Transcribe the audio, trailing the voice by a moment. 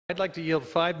I'd like to yield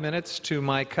 5 minutes to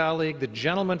my colleague, the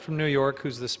gentleman from New York,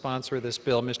 who's the sponsor of this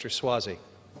bill, Mr. Suozzi.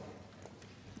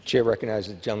 Chair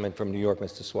recognizes the gentleman from New York,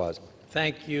 Mr. Suozzi.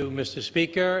 Thank you, Mr.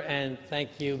 Speaker, and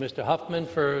thank you, Mr. Huffman,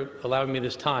 for allowing me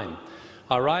this time.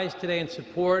 I rise today in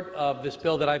support of this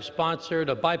bill that I've sponsored,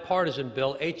 a bipartisan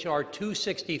bill, H.R.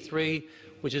 263,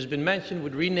 which has been mentioned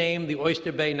would rename the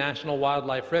Oyster Bay National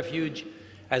Wildlife Refuge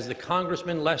as the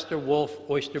Congressman Lester Wolff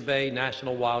Oyster Bay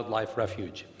National Wildlife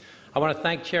Refuge. I want to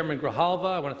thank Chairman Grijalva.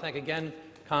 I want to thank again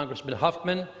Congressman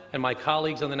Huffman and my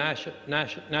colleagues on the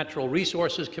Natural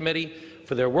Resources Committee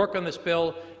for their work on this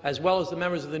bill, as well as the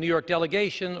members of the New York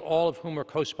delegation, all of whom are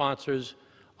co-sponsors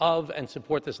of and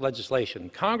support this legislation.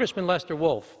 Congressman Lester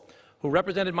Wolff, who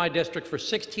represented my district for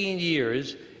 16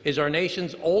 years, is our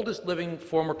nation's oldest living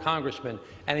former congressman,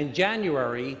 and in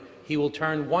January he will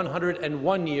turn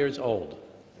 101 years old.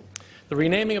 The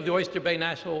renaming of the Oyster Bay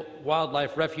National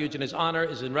Wildlife Refuge in his honor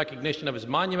is in recognition of his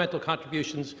monumental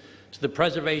contributions to the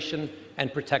preservation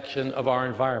and protection of our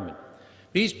environment.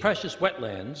 These precious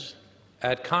wetlands,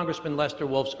 at Congressman Lester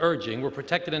Wolff's urging, were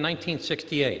protected in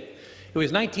 1968. It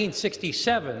was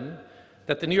 1967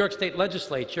 that the New York State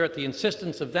Legislature, at the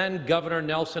insistence of then-Governor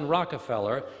Nelson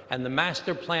Rockefeller and the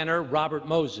master planner Robert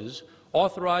Moses,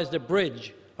 authorized a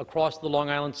bridge across the Long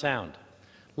Island Sound.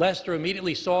 Lester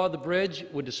immediately saw the bridge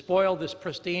would despoil this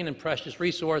pristine and precious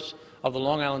resource of the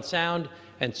Long Island Sound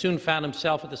and soon found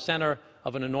himself at the center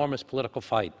of an enormous political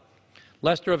fight.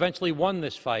 Lester eventually won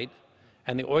this fight,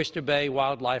 and the Oyster Bay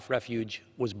Wildlife Refuge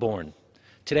was born.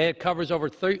 Today it covers over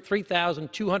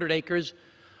 3,200 acres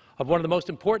of one of the most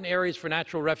important areas for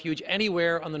natural refuge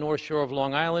anywhere on the North Shore of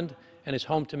Long Island and is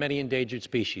home to many endangered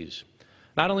species.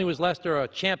 Not only was Lester a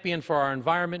champion for our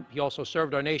environment, he also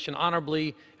served our nation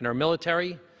honorably in our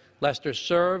military. Lester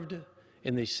served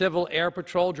in the Civil Air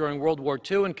Patrol during World War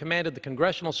II and commanded the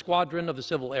Congressional Squadron of the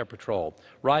Civil Air Patrol,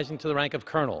 rising to the rank of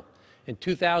colonel. In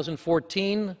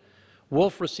 2014,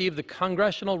 Wolff received the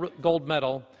Congressional Gold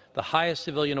Medal, the highest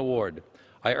civilian award.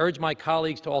 I urge my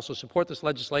colleagues to also support this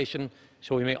legislation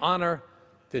so we may honor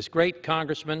this great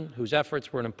congressman whose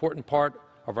efforts were an important part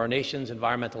of our nation's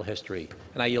environmental history.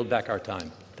 And I yield back our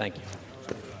time. Thank you.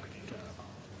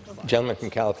 Gentleman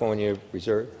from California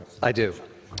Reserve. I do.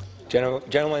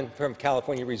 Gentleman from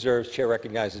California Reserves. Chair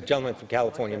recognizes the gentleman from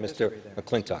California, Mr.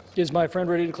 McClintock. Is my friend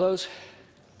ready to close?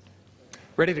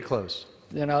 Ready to close.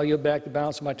 Then I'll yield back the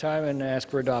balance of my time and ask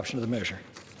for adoption of the measure.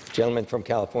 Gentleman from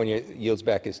California yields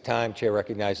back his time. Chair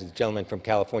recognizes the gentleman from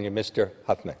California, Mr.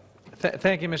 Huffman.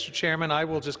 Thank you, Mr. Chairman. I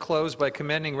will just close by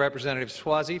commending Representative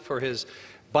Suozzi for his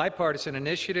bipartisan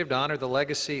initiative to honor the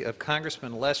legacy of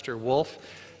Congressman Lester Wolff.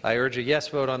 I urge a yes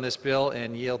vote on this bill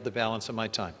and yield the balance of my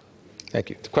time.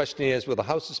 Thank you. The question is, will the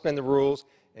House suspend the rules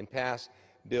and pass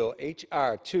Bill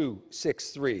H.R.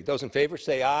 263? Those in favor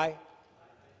say aye.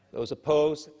 Those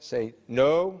opposed say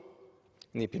no.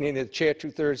 In the opinion of the Chair,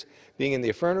 two-thirds being in the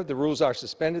affirmative, the rules are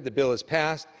suspended. The bill is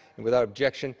passed, and without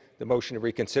objection, the motion to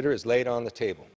reconsider is laid on the table.